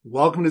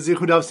Welcome to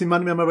Zichud Daf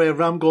Siman Memory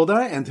Avram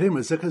Goldar, and today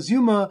we're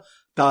Yoma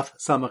Daf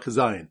Samach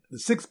Zayin, the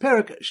sixth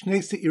parak Shnei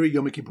Seiri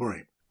Yom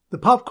Kippurim. The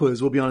pop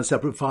quiz will be on a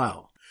separate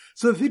file.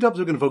 So the three topics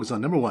we're going to focus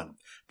on. Number one,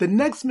 the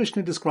next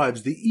Mishnah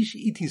describes the Ish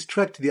Iti's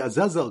trek to the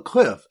Azazel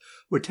cliff,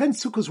 where 10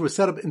 sukkahs were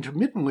set up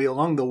intermittently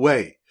along the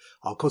way.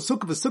 Al kol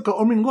sukkah v'sukkah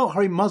omrin lo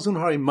hari mazun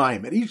hari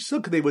mayim. At each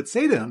sukkah they would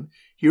say to him,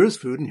 here is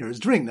food and here is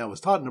drink. That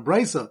was taught in a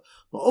brisa.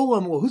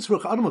 Ma'olam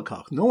l'husrach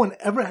adamakach. No one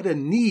ever had a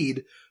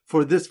need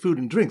for this food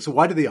and drink. So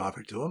why did they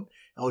offer it to him?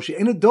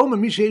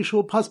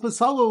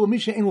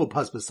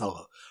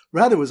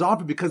 Rather, it was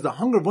offered because the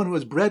hunger of one who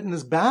has bread in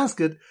his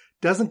basket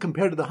doesn't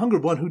compare to the hunger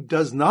of one who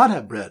does not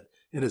have bread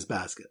in his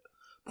basket.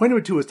 Point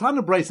number two is taught in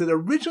a brisa that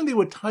originally they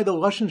would tie the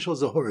lashon shel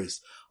zahoris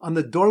on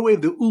the doorway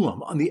of the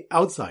ulam on the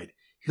outside.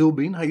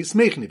 Hilbin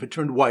hayismechin. If it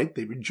turned white,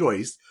 they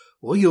rejoiced.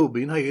 Well,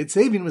 hilbin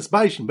hayitzevin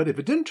misbaishin. But if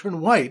it didn't turn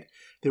white,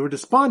 they were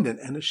despondent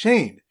and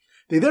ashamed.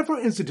 They therefore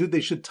instituted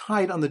they should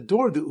tie it on the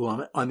door of the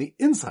ulam on the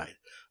inside.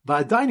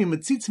 But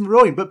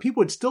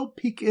people would still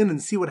peek in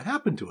and see what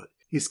happened to it.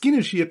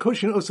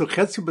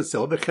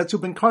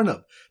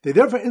 They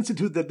therefore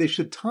instituted that they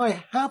should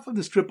tie half of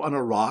the strip on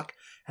a rock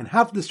and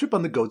half of the strip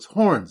on the goat's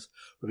horns.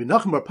 Rabbi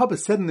Nachum bar Papa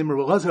said in the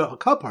Merulazar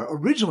HaKapar,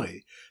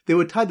 originally they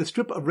would tie the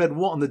strip of red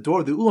wool on the door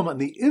of the ulam on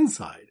the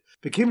inside.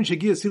 And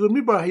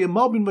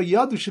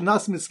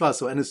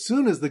as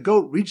soon as the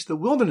goat reached the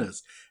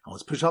wilderness and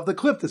was pushed off the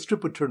cliff, the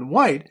strip would turn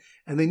white,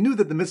 and they knew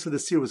that the mitzvah of the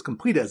seer was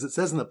complete, as it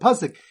says in the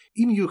pasuk,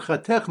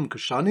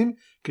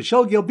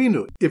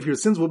 if your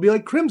sins will be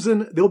like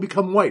crimson, they will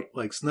become white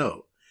like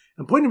snow.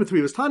 And point number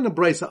three was taught in the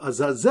brisa,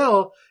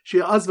 Azazel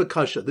she'azva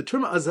kasha. The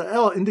term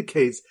Azael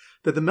indicates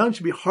that the mountain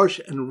should be harsh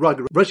and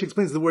rugged. Rashi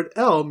explains the word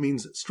El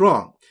means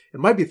strong.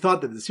 It might be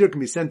thought that the seer can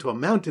be sent to a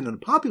mountain in a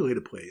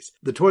populated place.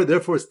 The Torah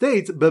therefore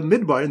states,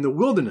 B'midbar, in the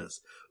wilderness,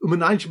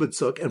 Umanayin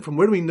shebetzuk, and from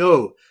where do we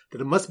know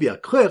that it must be a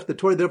cliff? The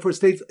Torah therefore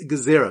states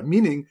gezerah,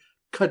 meaning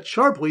cut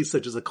sharply,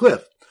 such as a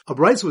cliff. A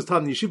brisa was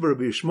taught in the Yeshiva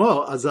Rabbi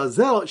Yishmael,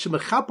 Azazel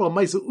shemechapel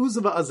ma'isa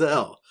Uzzah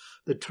v'Azael.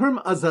 The term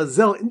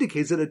Azazel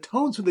indicates that it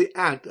atones for the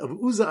act of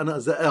Uzzah and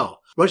Azael.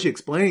 Rashi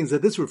explains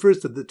that this refers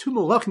to the two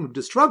malachim of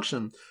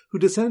destruction who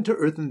descended to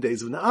earth in the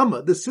days of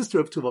Naamah, the sister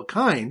of Tuval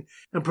Cain,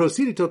 and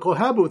proceeded to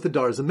cohabit with the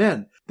daughters of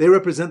men. They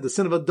represent the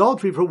sin of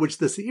adultery for which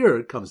the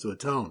seir comes to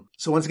atone.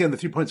 So once again, the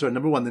 3 points are: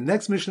 number one, the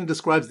next Mishnah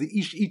describes the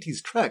Ish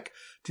Iti's trek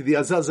to the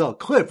Azazel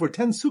cliff, where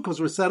 10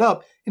 sukkahs were set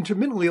up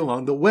intermittently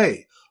along the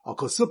way. At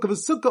each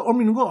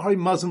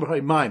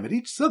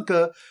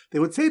sukkah, they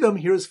would say to him,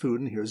 here is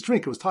food and here is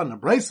drink. It was taught in a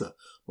brisa.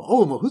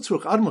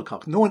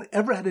 No one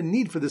ever had a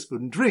need for this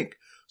food and drink.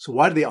 So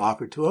why did they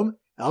offer it to him?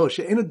 Rather,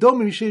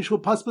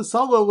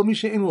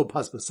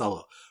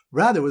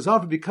 it was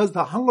offered because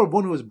the hunger of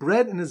one who has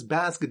bread in his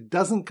basket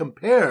doesn't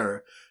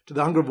compare to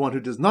the hunger of one who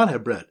does not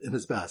have bread in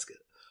his basket.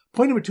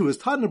 Point number two is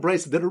taught in a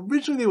brisa that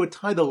originally they would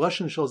tie the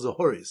lashon shel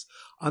zahoris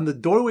on the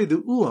doorway of the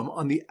ulam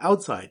on the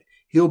outside.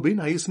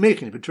 Hilbin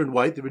hayismechin. If it turned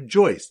white, they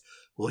rejoiced.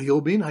 Well,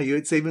 hilbin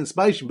hayitzevin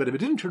misbaishin. But if it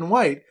didn't turn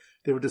white,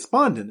 they were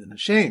despondent and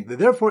ashamed. They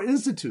therefore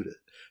instituted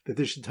that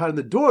they should tie on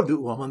the door of the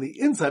ulam on the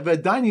inside.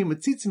 But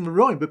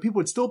people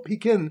would still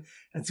peek in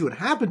and see what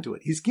happened to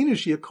it.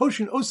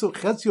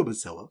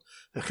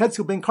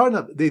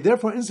 They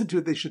therefore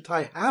instituted they should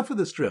tie half of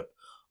the strip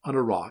on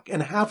a rock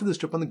and half of the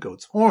strip on the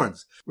goat's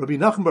horns. Rabbi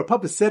Nachum bar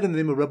Papa said in the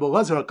name of Rebbe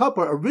Lazar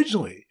HaKapar,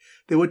 originally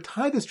they would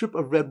tie the strip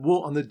of red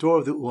wool on the door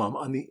of the ulam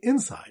on the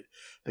inside.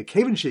 And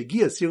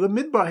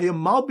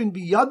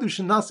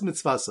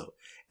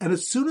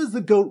as soon as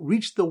the goat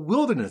reached the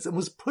wilderness and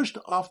was pushed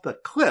off the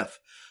cliff,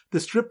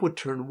 the strip would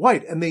turn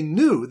white, and they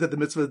knew that the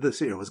mitzvah of the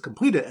seir was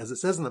completed, as it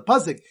says in the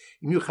pasuk,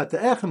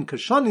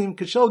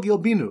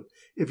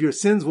 if your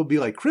sins will be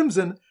like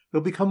crimson,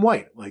 they'll become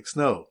white, like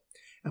snow.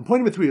 And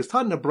point number three is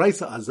taught in a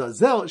brisa,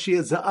 Azazel, she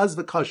is za'az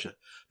v'kasha.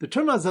 The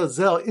term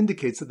Azazel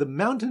indicates that the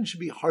mountain should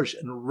be harsh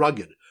and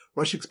rugged.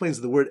 Rashi explains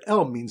that the word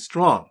El means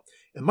strong.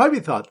 It might be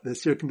thought that the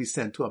seer can be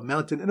sent to a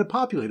mountain in a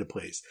populated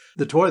place.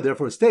 The Torah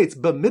therefore states,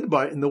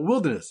 B'midbar, in the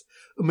wilderness,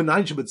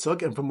 Umanayin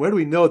shebetzuk, and from where do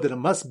we know that it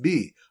must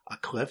be a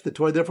cliff? The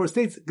Torah therefore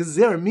states,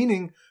 Gezer,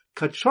 meaning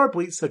cut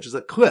sharply, such as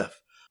a cliff.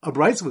 A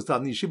brisa was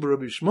taught in the Yeshiva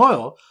Rabbi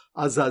Yishmael,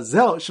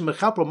 Azazel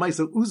shemechapel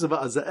ma'isa Uzzah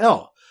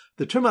v'Azael.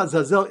 The term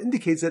Azazel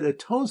indicates that it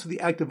atones for the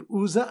act of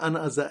Uzzah and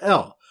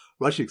Azael.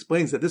 Rashi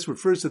explains that this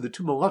refers to the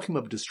two malachim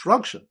of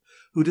destruction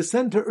who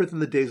descend to earth in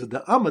the days of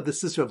Naamah, the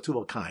sister of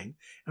Tuval Cain,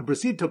 and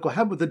proceed to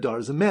cohabit with the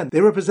daughters of men.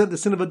 They represent the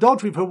sin of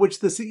adultery for which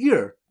the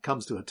seir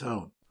comes to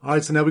atone.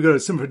 Alright, so now we go to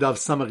Sim for Daf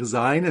Samach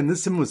Zayin, and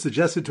this sim was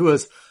suggested to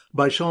us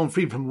by Shalom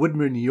Fried from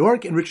Woodmere, New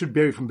York, and Richard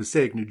Berry from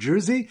Passaic, New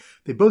Jersey.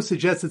 They both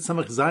suggested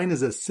Samach Zayin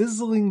is a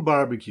sizzling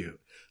barbecue.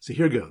 So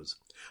here goes.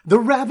 The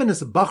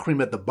ravenous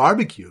Bachrim at the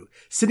barbecue,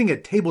 sitting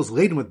at tables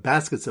laden with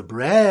baskets of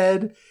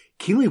bread,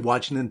 keenly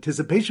watch in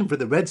anticipation for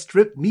the red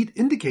strip meat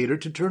indicator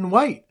to turn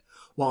white,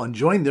 while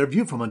enjoying their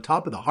view from on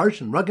top of the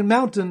harsh and rugged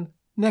mountain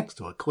next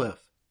to a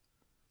cliff.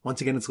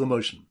 Once again in slow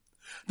motion.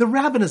 The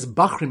ravenous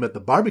Bachrim at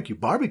the barbecue,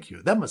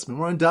 that must be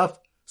more on Daf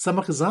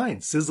Samach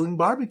Zayin, sizzling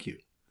barbecue.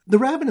 The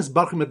ravenous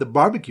Bachrim at the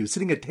barbecue,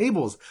 sitting at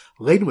tables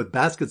laden with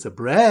baskets of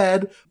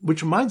bread,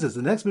 which reminds us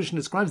the next mission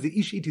describes the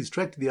Ish Iti's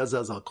trek to the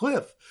Azazel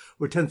cliff,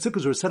 where 10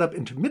 sukkahs were set up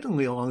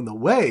intermittently along the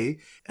way,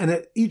 and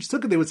at each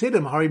sukkah they would say to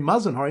him, Hari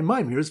Mazon, Hari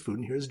Maim, here's food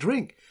and here's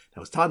drink.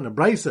 Now, it's taught in a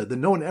brisa that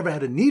no one ever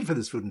had a need for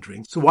this food and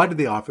drink, so why did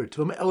they offer it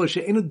to him?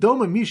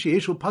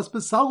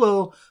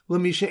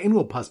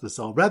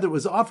 Rather, it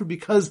was offered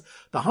because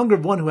the hunger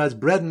of one who has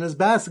bread in his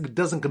basket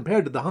doesn't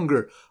compare to the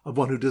hunger of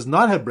one who does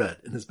not have bread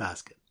in his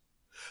basket.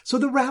 So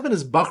the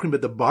ravenous Bachrim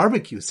at the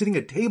barbecue, sitting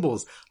at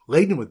tables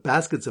laden with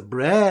baskets of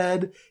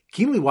bread,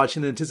 keenly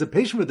watching in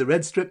anticipation for the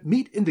red strip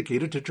meat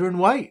indicator to turn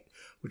white.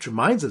 Which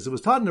reminds us, it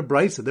was taught in a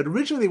brisa that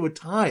originally they would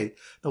tie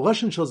the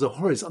Lashon Shel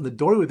Zahoris on the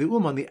doorway of the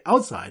on the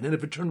outside, and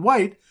if it turned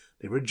white,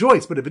 they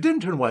rejoiced, but if it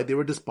didn't turn white, they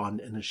were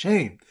despondent and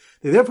ashamed.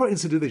 They therefore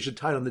instituted they should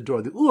tie it on the door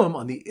of the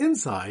on the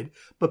inside,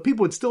 but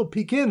people would still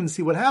peek in and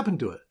see what happened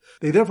to it.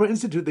 They therefore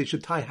instituted they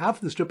should tie half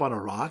of the strip on a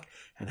rock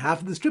and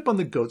half of the strip on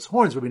the goat's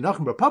horns. Rabbi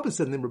Nachman bar Papa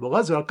said in the Rabbi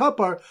Elazar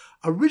al-Kapar,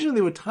 originally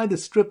they would tie the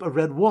strip of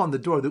red wool on the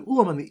door of the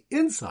on the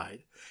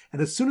inside,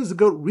 and as soon as the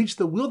goat reached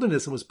the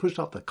wilderness and was pushed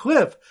off the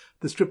cliff,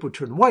 the strip would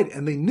turn white,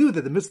 and they knew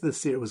that the midst of the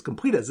seer was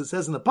complete, as it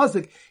says in the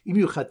pasuk, if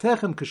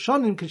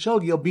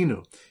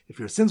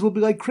your sins will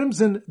be like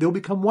crimson, they will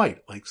become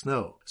white, like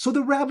snow. So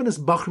the ravenous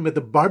Bachrim at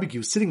the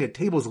barbecue, sitting at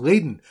tables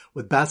laden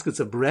with baskets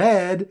of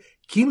bread,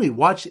 keenly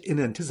watched in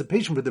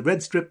anticipation for the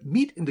red strip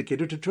meat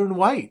indicator to turn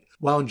white,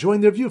 while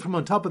enjoying their view from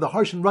on top of the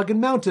harsh and rugged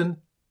mountain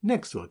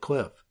next to a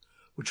cliff.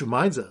 Which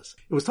reminds us,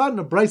 it was taught in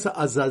a brisa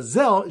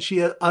Azazel,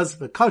 Shia Az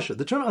V'Kasha.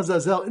 The term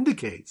Azazel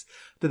indicates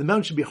that the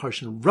mountain should be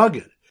harsh and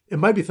rugged. It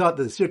might be thought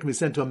that the seer can be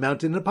sent to a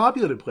mountain in a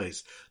populated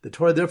place. The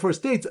Torah therefore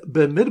states,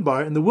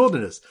 B'midbar, in the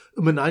wilderness,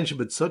 U'menayin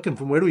shebetzuk, and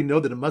from where do we know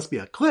that it must be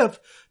a cliff?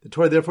 The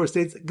Torah therefore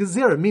states,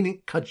 Gezerah,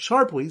 meaning cut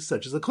sharply,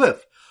 such as a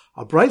cliff.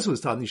 A brisa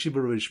was taught in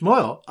Yeshiva Rabbi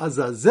Shmuel,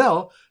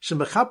 Azazel,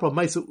 Shemachapra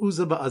Maisa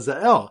Uza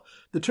Ba'azael.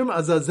 The term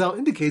Azazel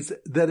indicates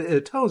that it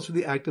atones for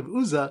the act of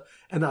Uzzah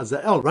and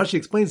Azael. Rashi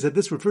explains that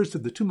this refers to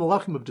the two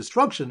Malachim of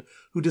destruction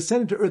who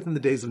descended to earth in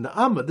the days of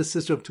Naamah, the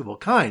sister of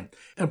Tubal-Cain,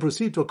 and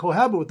proceeded to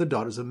cohabit with the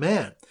daughters of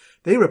man.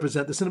 They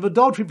represent the sin of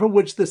adultery for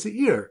which the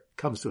Seir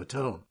comes to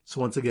atone.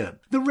 So once again,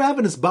 the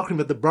ravenous Bachrim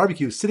at the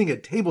barbecue, sitting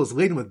at tables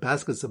laden with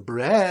baskets of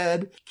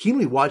bread,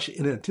 keenly watch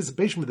in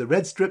anticipation for the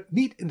red strip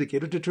meat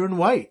indicator to turn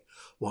white,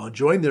 while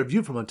enjoying their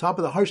view from on top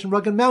of the harsh and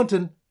rugged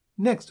mountain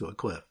next to a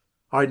cliff.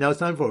 Alright, now it's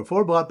time for a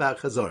 4-block back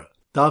Chazorah.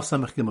 Daf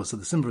Samech Gimel. So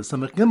the symbol for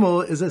Samech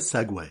Gimel is a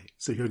segue.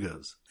 So here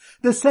goes.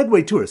 The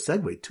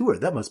Segway Tour,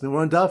 that must mean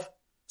we're on Daf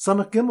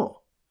Samech Gimel.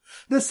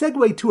 The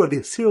Segway Tour of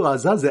the Sir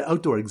Azazeh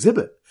outdoor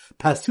exhibit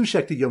past 2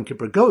 Shechted Yom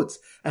Kippur goats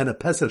and a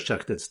Pesach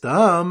Shechted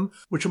Stam,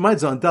 which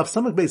reminds on Daf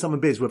Samech Beis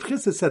Amud Beis, Rav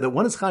Chisda said that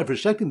one is chayav for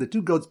shechting the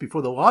 2 goats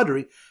before the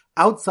lottery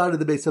outside of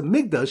the base of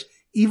Migdash,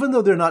 even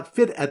though they're not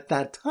fit at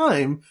that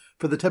time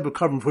for the type of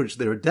carbon for which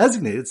they were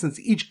designated, since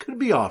each could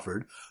be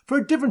offered for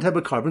a different type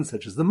of carbon,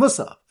 such as the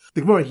musaf.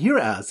 The Gemara here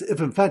asks if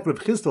in fact Rav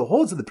Chisda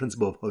holds to the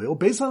principle of Hoyel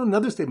based on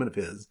another statement of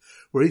his,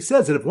 where he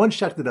says that if one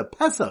shechted a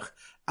Pesach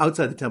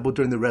outside the temple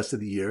during the rest of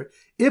the year,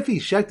 if he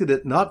shechted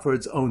it not for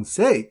its own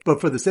sake, but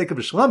for the sake of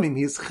a shlamim,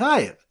 he is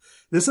chayiv.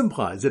 This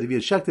implies that if he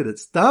had shechted it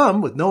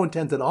stam with no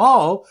intent at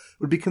all, it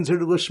would be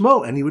considered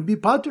lishmo, and he would be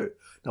patur.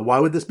 Now why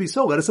would this be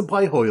so? Let us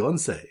apply Hoyel and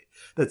say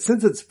that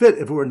since it's fit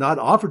if it were not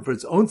offered for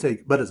its own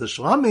sake, but as a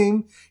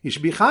shlamim, he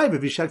should be chayiv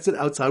if he shechts it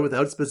outside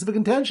without specific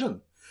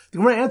intention. The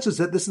Gemara answers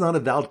that this is not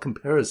a valid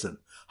comparison.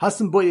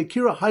 Hasan boy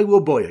akira, hai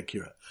will boy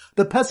akira.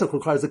 The Pesach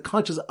requires a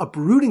conscious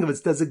uprooting of its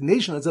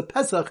designation as a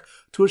Pesach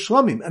to a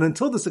shlamim, and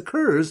until this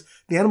occurs,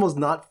 the animal is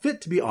not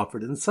fit to be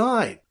offered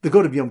inside. The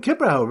goat of Yom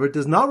Kippur, however,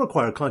 does not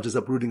require a conscious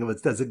uprooting of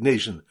its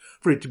designation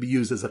for it to be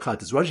used as a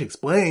chatas. Rashi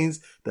explains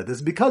that this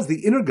is because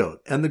the inner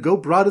goat and the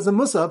goat brought as a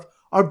musaf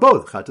are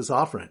both chatas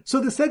offering. So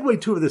the Segway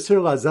Tour of the Sir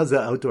Azazeh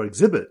outdoor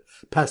exhibit,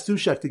 past 2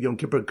 Shechted Yom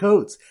Kippur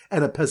goats,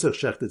 and a Pesach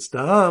Shechted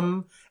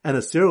Stam, and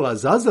a Sir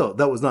Azazel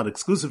that was not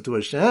exclusive to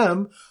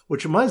Hashem,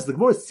 which reminds the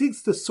Gemara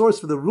seeks the source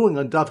for the ruling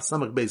on Daf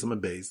Samech Beis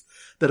Amud Beis,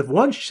 that if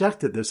one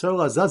shechted the Sir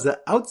Azazeh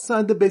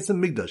outside the base of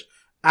Migdash,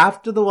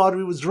 after the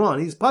lottery was drawn,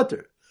 he's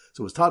patur.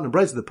 So it was taught in a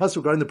brisa the pasuk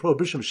regarding the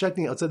prohibition of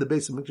shechting outside the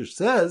base of Mikdash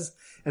says,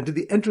 and to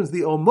the entrance of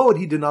the Ol Moed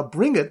he did not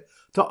bring it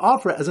to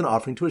offer as an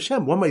offering to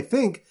Hashem. One might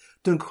think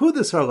to include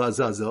the Sar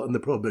Azazel in the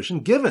prohibition,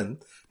 given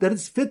that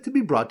it's fit to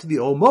be brought to the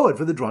Ol Moed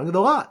for the drawing of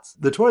the lots.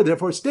 The Torah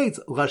therefore states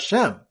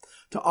Lashem,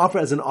 to offer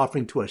as an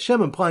offering to Hashem,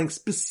 implying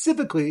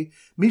specifically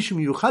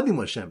Mishum Yuchadim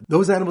Hashem,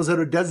 those animals that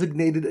are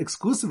designated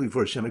exclusively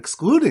for Hashem,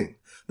 excluding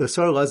the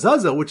Sar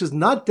Azazel, which is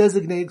not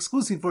designated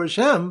exclusively for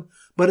Hashem,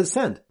 but is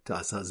sent to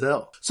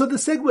Azazel. So the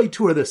Segway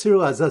Tour of the Sir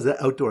Azazel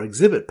outdoor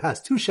exhibit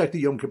past 2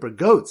 Shechted Yom Kippur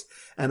goats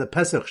and a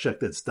Pesach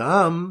Shechted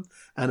Stam,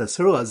 and a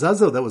Sir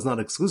Azazel that was not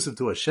exclusive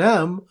to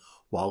Hashem,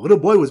 while a little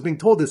boy was being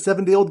told his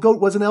 7-day-old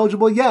goat wasn't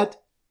eligible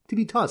yet to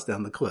be tossed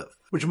down the cliff.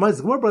 Which reminds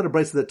the Gemara brought a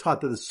brisa that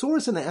taught that the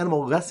source in an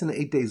animal less than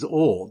 8 days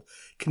old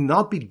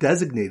cannot be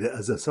designated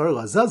as a Sar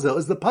Azazel,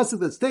 is the pasuk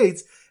that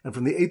states, and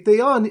from the 8th day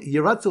on,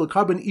 Yeratzel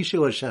Karban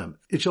Ishel Hashem.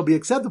 It shall be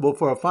acceptable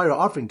for a fire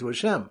offering to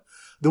Hashem.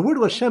 the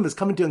word Hashem is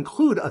coming to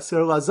include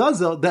Aser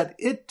Azazel, that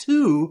it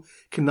too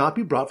cannot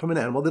be brought from an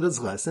animal that is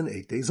less than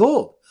 8 days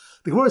old.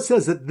 The Gemara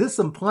says that this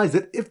implies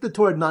that if the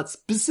Torah had not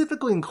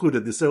specifically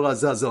included the Aser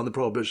Azazel in the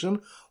prohibition,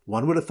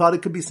 one would have thought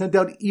it could be sent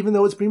out even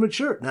though it's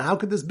premature. Now how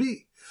could this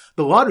be?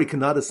 The lottery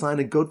cannot assign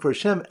a goat for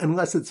Hashem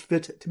unless it's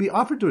fit to be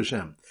offered to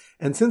Hashem.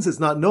 And since it's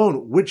not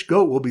known which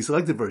goat will be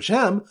selected for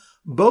Hashem,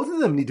 both of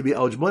them need to be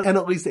eligible and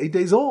at least 8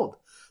 days old.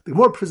 The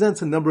Gemara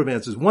presents a number of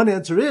answers. One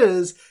answer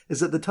is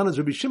that the Tana's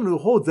Rabbi Shimon, who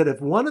holds that if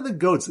one of the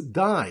goats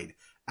died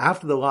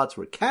after the lots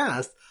were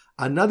cast,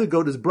 another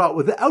goat is brought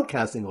without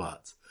casting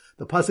lots.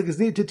 The pasuk is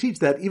needed to teach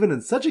that even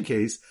in such a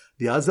case,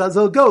 the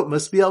Azazel goat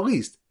must be at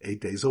least 8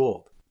 days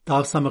old.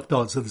 Daf Samach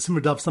Daled. So the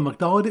Simmer Daf Samach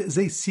Daled is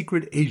a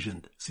secret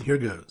agent. So here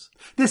goes.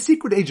 This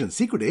secret agent,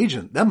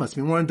 that must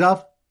be more in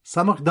Daf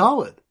Samach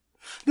Daled.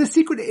 The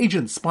secret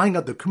agent spying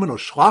out the criminal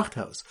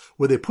Schlachthaus,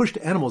 where they pushed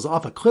animals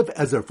off a cliff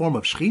as their form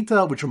of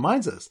shechita, which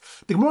reminds us,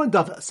 the Gemara in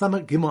Daf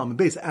Samach Gimel Amud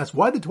Beis asks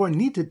why the Torah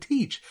need to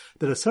teach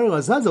that a Aser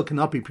Azazel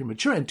cannot be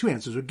premature, and two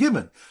answers are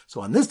given.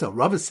 So on this note,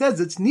 Rava says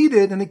it's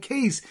needed in a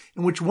case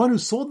in which one who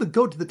sold the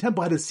goat to the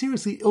temple had a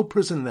seriously ill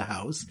person in the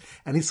house,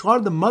 and he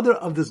slaughtered the mother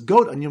of this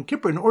goat on Yom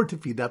Kippur in order to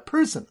feed that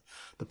person.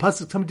 The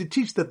pasuk is coming to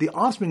teach that the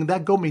offspring of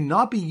that goat may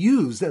not be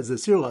used as a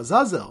Aser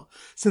Azazel,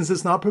 since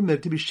it's not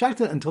permitted to be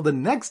shechted until the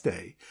next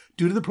day,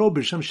 due to the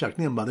prohibition of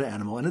shechting a mother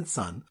animal and its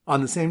son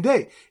on the same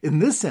day. In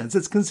this sense,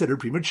 it's considered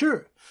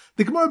premature.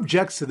 The Gemara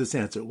objects to this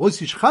answer. The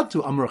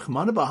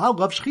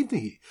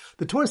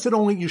Torah said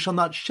only you shall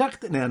not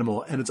shecht an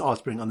animal and its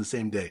offspring on the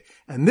same day.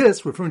 And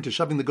this, referring to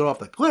shoving the goat off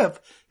the cliff,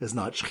 is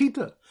not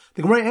shechita.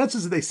 The Gemara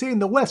answers that they say in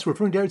the West,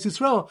 referring to Eretz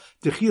Yisrael,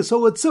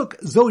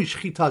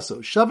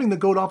 shoving the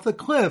goat off the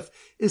cliff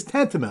is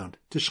tantamount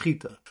to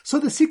shechita. So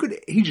the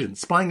secret agent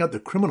spying out the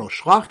criminal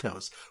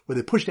Schlachthaus, where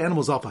they pushed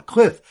animals off a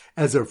cliff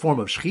as their form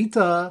of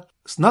shechita,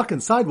 snuck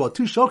inside while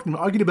two shochem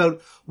argued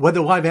about whether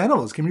live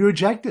animals can be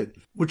rejected.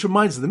 Which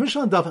reminds us, the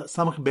Mishnah Daf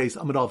Samach Beis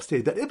Amud Aleph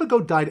stated that if a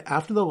goat died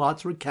after the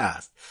lots were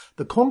cast,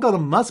 the Kohen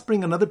Gadol must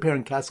bring another pair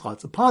and cast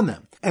lots upon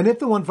them. And if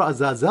the one for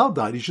Azazel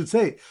died, he should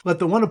say, let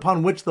the one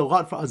upon which the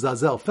lot for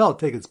Azazel fell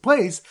take its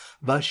place,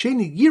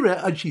 Vasheni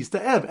Yire Ad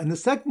Shista Ev, and the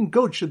second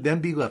goat should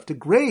then be left to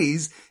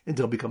graze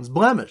until it becomes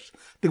blemished.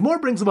 The Gemara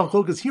brings about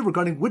machlokas here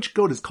regarding which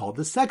goat is called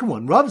the second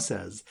one. Rav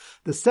says,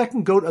 the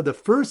second goat of the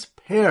first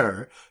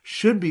pair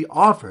should be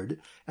offered,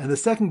 and the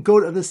second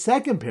goat of the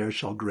second pair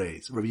shall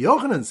graze. Rabbi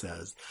Yochanan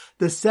says,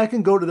 the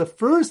second goat of the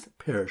first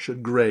pair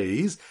should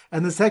graze,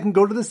 and the second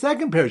goat of the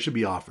second pair should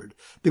be offered.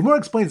 The Gemara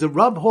explains that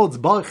Rav holds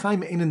Baal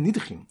Chaim Einan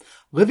Nidchim.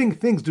 Living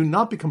things do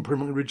not become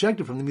permanently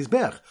rejected from the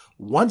Mizbech.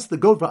 Once the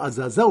goat for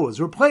Azazel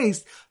was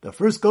replaced, the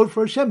first goat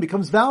for Hashem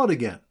becomes valid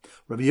again.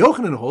 Rabbi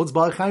Yochanan holds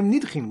Baal Chaim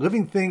Nidchim.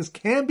 Living things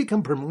can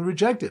become permanently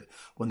rejected.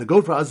 When the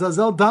goat for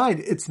Azazel died,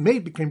 its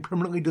mate became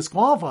permanently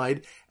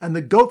disqualified, and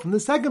the goat from the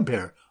second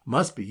pair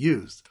must be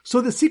used.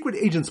 So the secret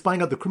agent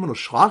spying out the criminal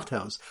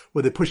Schlachthaus,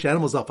 where they pushed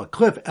animals off a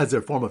cliff as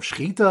their form of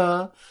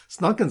shechita,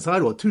 snuck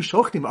inside while two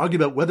shochtim argue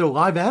about whether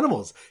live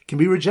animals can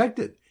be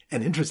rejected,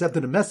 and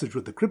intercepted a message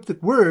with the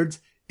cryptic words,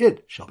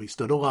 it shall be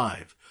stood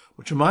alive.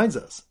 Which reminds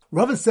us,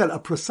 Rav has said a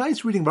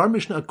precise reading of our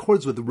Mishnah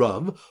accords with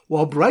Rav,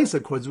 while Bryce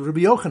accords with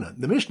Rabbi Yochanan.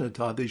 The Mishnah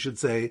taught they should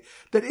say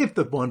that if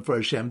the one for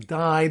Hashem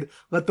died,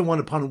 let the one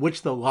upon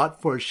which the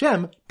lot for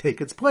Hashem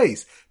take its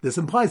place. This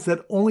implies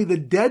that only the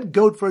dead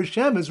goat for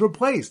Hashem is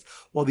replaced,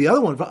 while the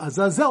other one for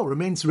Azazel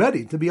remains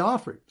ready to be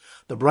offered.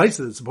 The Bryce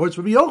that supports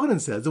Rabbi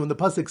Yochanan says that when the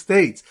pasuk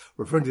states,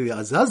 referring to the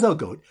Azazel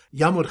goat,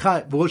 Yamud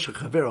Chai v'lo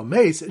shechavero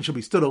meis, it shall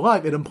be stood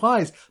alive, it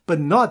implies, but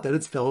not that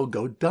its fellow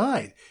goat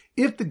died.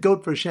 If the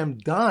goat for Hashem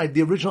died,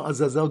 the original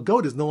Azazel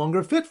goat is no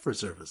longer fit for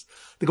service.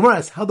 The Gemara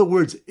asks how the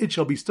words, it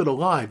shall be stood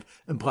alive,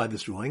 imply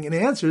this ruling, and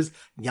answers,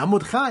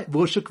 Yamud Chai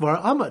v'lo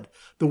shekvar amad.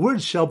 The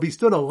words shall be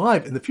stood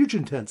alive in the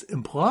future tense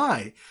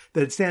imply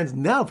that it stands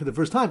now for the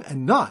first time,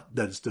 and not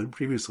that it stood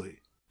previously.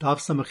 Daf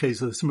Samachay,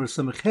 so the Simmer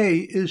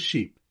Samachay is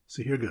sheep.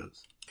 So here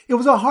goes. It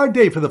was a hard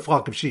day for the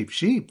flock of sheep.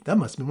 Sheep, that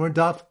must be more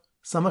Daf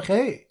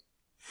Samachay.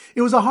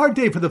 It was a hard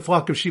day for the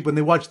flock of sheep when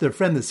they watched their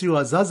friend the Sir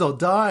Azazel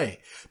die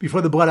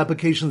before the blood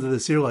applications of the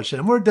Sir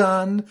Hashem were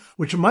done,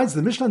 which reminds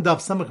the Mishnah Daf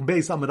Samach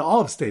Beis Amud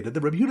Aleph stated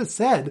that Rabbi Yehuda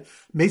said,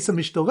 Mesa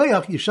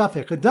Mishtoleach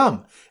Yishafech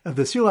Adam. If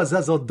the Sir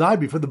Azazel died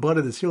before the blood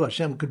of the Sir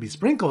Hashem could be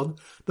sprinkled,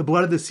 the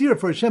blood of the Sir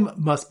for Hashem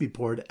must be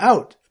poured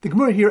out. The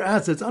Gemara here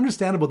asks that it's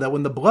understandable that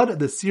when the blood of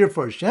the Sir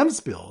for Hashem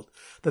spilled,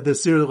 that the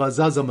Sir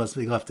Azazel must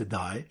be left to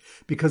die,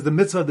 because the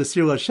mitzvah of the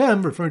Sir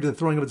Hashem, referring to the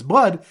throwing of its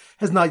blood,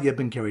 has not yet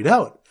been carried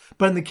out.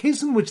 But in the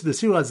case in which the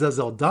Sir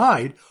Azazel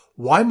died,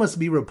 why must it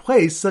be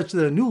replaced such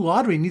that a new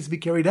lottery needs to be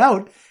carried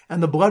out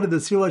and the blood of the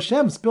Sir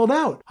Hashem spilled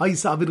out?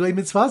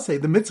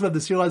 The mitzvah of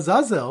the Sir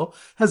Azazel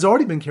has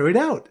already been carried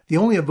out. The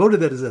only avoda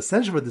that is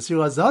essential for the Sir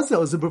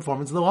Azazel is the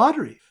performance of the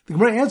lottery. The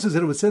Gemara answers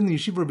that it was said in the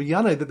Yeshiva Rabbi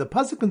Yanai that the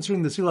pasuk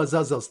concerning the Sir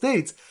Azazel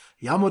states,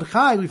 Yamod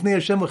Chai lifnei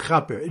Hashem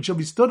l'chaper. It shall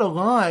be stood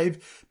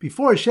alive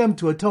before Hashem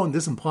to atone.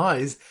 This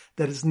implies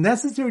that it's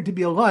necessary to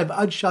be alive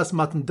ad shas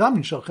matan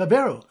damin shel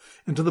chavero,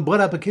 until the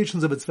blood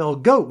applications of its fellow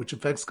goat, which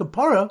affects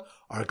kapara,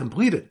 are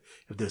completed.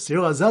 If the Sir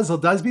Azazel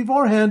dies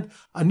beforehand,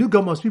 a new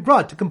goat must be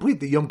brought to complete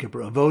the Yom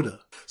Kippur Avoda.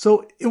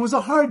 So it was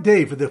a hard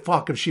day for the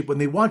flock of sheep when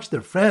they watched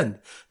their friend,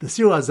 the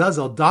Sir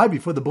Azazel, die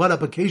before the blood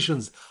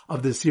applications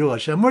of the Sir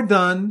Hashem were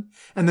done,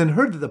 and then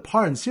heard that the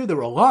par and Sir that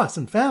were lost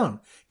and found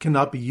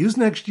cannot be used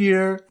next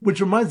year, which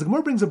reminds the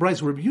Gemara brings a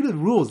brayso where Yehuda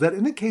rules that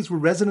in a case where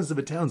residents of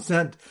a town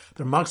sent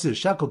their Maxir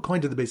shekel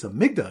coin to the base of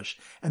Mikdash,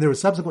 and they were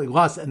subsequently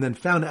lost and then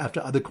found after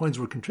other coins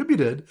were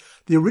contributed,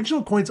 the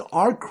original coins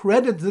are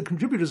credited to the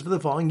contributors for the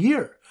following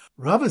year.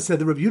 Rava said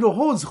that Rav Yehuda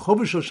holds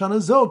Chovish Hoshana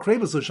Zo,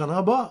 Kravas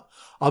Hoshana Haba.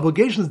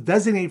 Obligations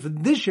designated for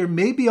this year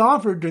may be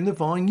offered during the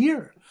following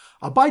year.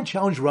 Abai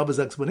challenged Rava's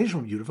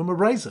explanation of Yehuda from a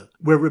brayso,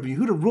 where Rabbi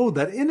Yehuda ruled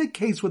that in a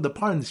case where the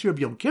par and the Sir of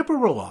Yom Kippur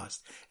were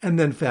lost and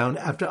then found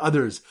after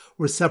others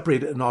were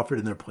separated and offered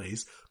in their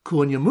place,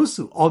 Kul and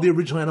Yamusu, all the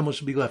original animals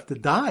should be left to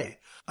die.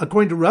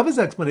 According to Rava's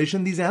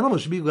explanation, these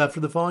animals should be left for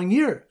the following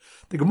year.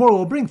 The Gemara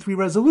will bring 3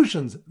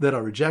 resolutions that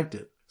are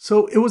rejected.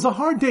 So it was a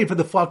hard day for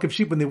the flock of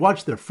sheep when they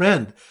watched their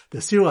friend,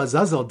 the Sir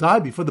Azazel, die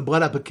before the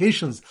blood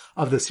applications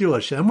of the Sir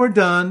Hashem were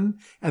done,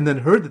 and then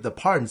heard that the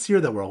par and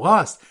Sir that were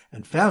lost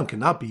and found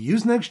cannot be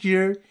used next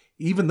year,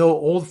 even though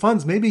old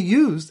funds may be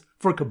used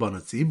for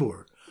Kabbalah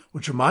Tzibur.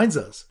 Which reminds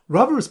us,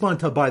 Rava responded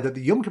to Abai that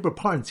the Yom Kippur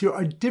par and Sir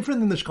are different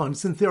than the Shkalim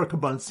since they are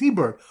Kabbalah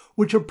Tzibur,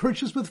 which are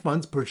purchased with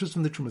funds purchased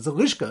from the Trumas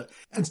Alishka,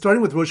 and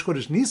starting with Rosh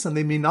Chodesh Nisan,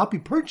 they may not be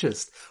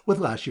purchased with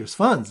last year's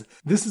funds.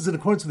 This is in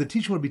accordance with the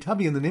teaching of Rabbi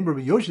Tavi in the name of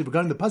Rabbi Yoshi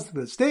regarding the pasuk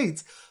that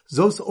states,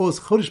 Zos Oz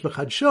Chodesh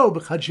B'Chadsho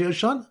B'Chadshei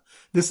Hashanah.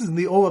 This is in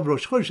the O of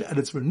Rosh Chodesh at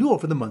its renewal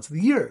for the months of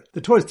the year.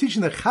 The Torah is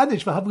teaching that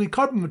Chadesh v'Havli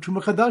Karpim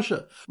v'Truma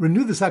Chadasha,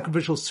 renew the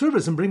sacrificial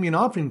service and bring me an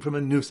offering from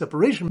a new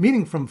separation,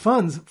 meaning from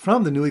funds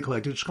from the newly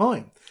collected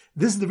Shkalim.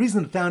 This is the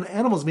reason that found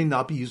animals may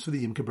not be used for the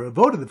Yom Kippur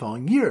Avoda the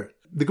following year.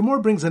 The Gemara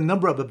brings a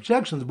number of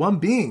objections, one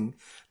being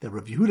that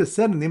Rav Yehuda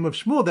said in the name of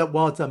Shmuel that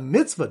while it's a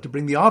mitzvah to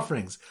bring the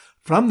offerings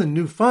from the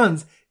new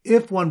funds,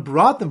 if one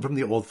brought them from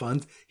the old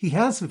funds, he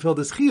has fulfilled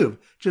his chiyuv,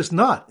 just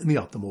not in the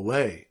optimal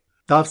way.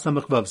 Daf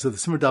Samach Vav. So the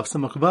Simmer Daf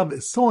Samach Vav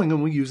is sewing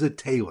and we use a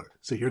tailor.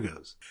 So here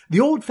goes.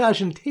 The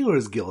old-fashioned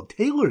tailor's guild,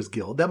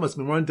 that must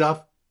be more on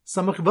Daf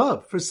Samach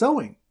Vav for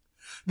sewing.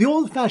 The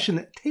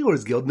old-fashioned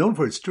tailor's guild, known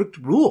for its strict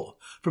rule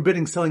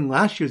forbidding selling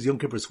last year's Yom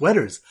Kippur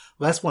sweaters,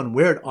 lest one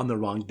wear it on the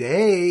wrong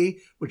day,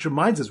 which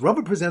reminds us,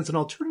 Rava presents an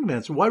alternative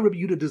answer why Rabbi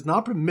Yehuda does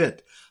not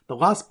permit the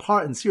lost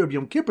par and Sir of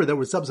Yom Kippur that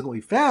were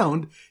subsequently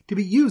found to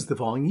be used the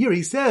following year.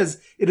 He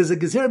says it is a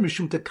gezer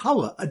mishum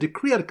tekala, a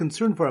decree out of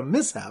concern for a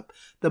mishap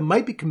that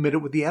might be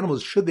committed with the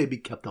animals should they be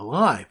kept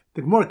alive.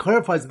 The Gemara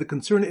clarifies that the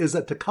concern is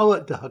a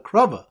tekala de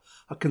hakrava,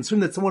 a concern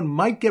that someone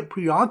might get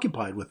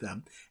preoccupied with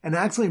them and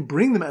accidentally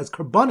bring them as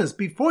karbanas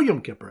before Yom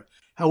Kippur.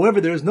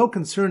 However, there is no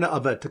concern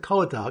of a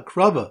tekala de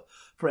hakrava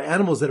for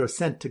animals that are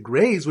sent to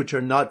graze, which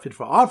are not fit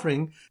for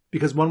offering,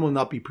 because one will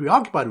not be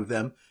preoccupied with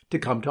them to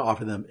come to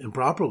offer them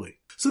improperly.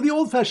 So the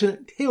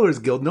old-fashioned tailor's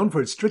guild, known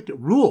for its strict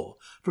rule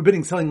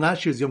forbidding selling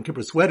last year's Yom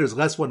Kippur sweaters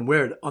lest one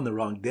wear it on the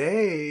wrong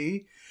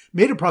day,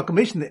 made a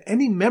proclamation that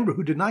any member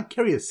who did not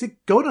carry a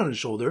sick goat on his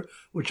shoulder,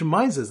 which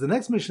reminds us, the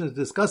next mission is to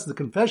discuss the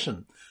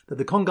confession that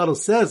the Kohen Gadol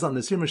says on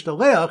the Sir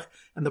Mishtaleach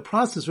and the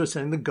process for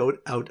sending the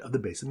goat out of the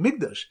base of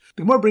Mikdash.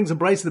 The Gemara brings a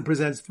brayso that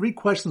presents 3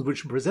 questions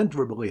which were presented to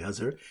Rabbi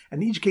Eliezer,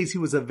 and in each case he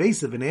was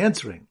evasive in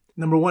answering.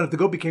 Number 1, if the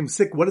goat became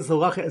sick, what is the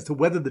halacha as to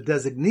whether the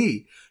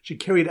designee should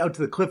carry it out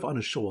to the cliff on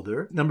his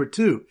shoulder? Number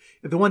 2,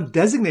 if the one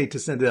designated to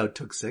send it out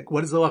took sick,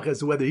 what is the halacha as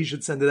to whether he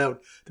should send it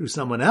out through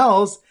someone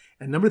else?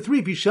 And number 3,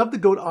 if he shoved the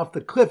goat off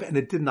the cliff and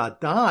it did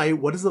not die,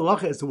 what is the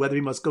halacha as to whether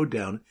he must go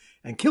down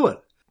and kill it?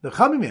 The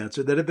Chamim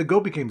answered that if the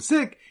goat became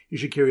sick, he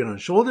should carry it on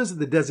his shoulders. If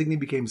the designee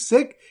became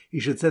sick, he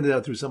should send it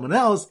out through someone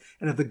else.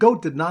 And if the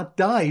goat did not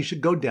die, he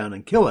should go down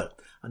and kill it.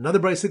 Another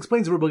brayso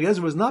explains that Rabbi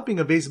Eliezer was not being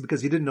evasive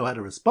because he didn't know how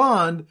to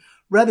respond.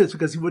 Rather, it's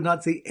because he would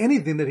not say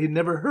anything that he had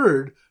never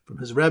heard from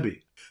his Rebbe.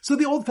 So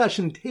the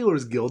old-fashioned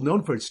tailor's guild,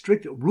 known for its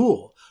strict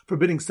rule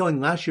forbidding selling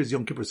last year's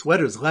Yom Kippur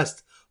sweaters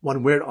lest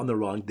one wear it on the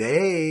wrong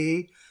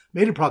day,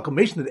 made a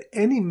proclamation that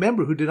any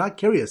member who did not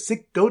carry a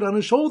sick goat on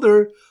his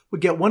shoulder would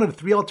get one of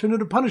 3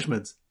 alternative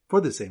punishments for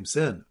the same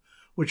sin.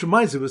 Which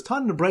reminds me, it was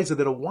taught in the brayso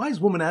that a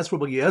wise woman asked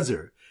Rabbi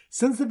Eliezer,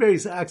 since the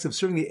various acts of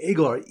serving the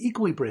egel are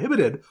equally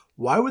prohibited,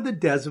 why were the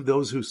deaths of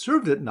those who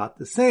served it not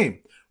the same?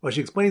 Well,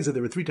 she explains that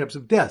there were 3 types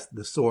of deaths: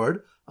 the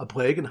sword, a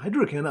plague, and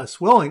hydrocan, a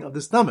swelling of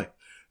the stomach.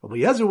 Rabbi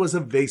Eliezer was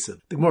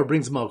evasive. The Gemara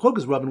brings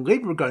Malchokas, Rabbi and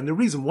Levi regarding the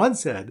reason. One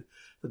said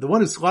that the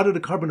one who slaughtered a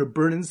carbon or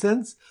burned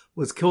incense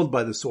was killed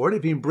by the sword.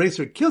 If he embraced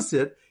or kissed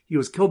it, he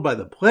was killed by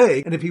the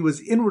plague. And if he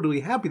was inwardly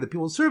happy that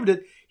people served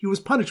it, he was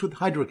punished with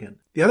hydrocan.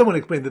 The other one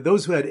explained that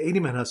those who had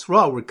Edim and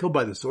Hasra were killed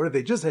by the sword. If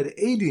they just had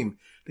Edim,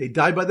 they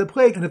died by the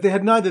plague. And if they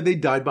had neither, they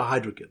died by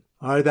hydrocan.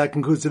 All right, that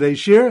concludes today's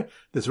shir.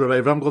 This is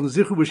Rabbi Avram Golden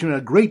Zichu wishing you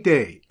a great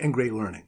day and great learning.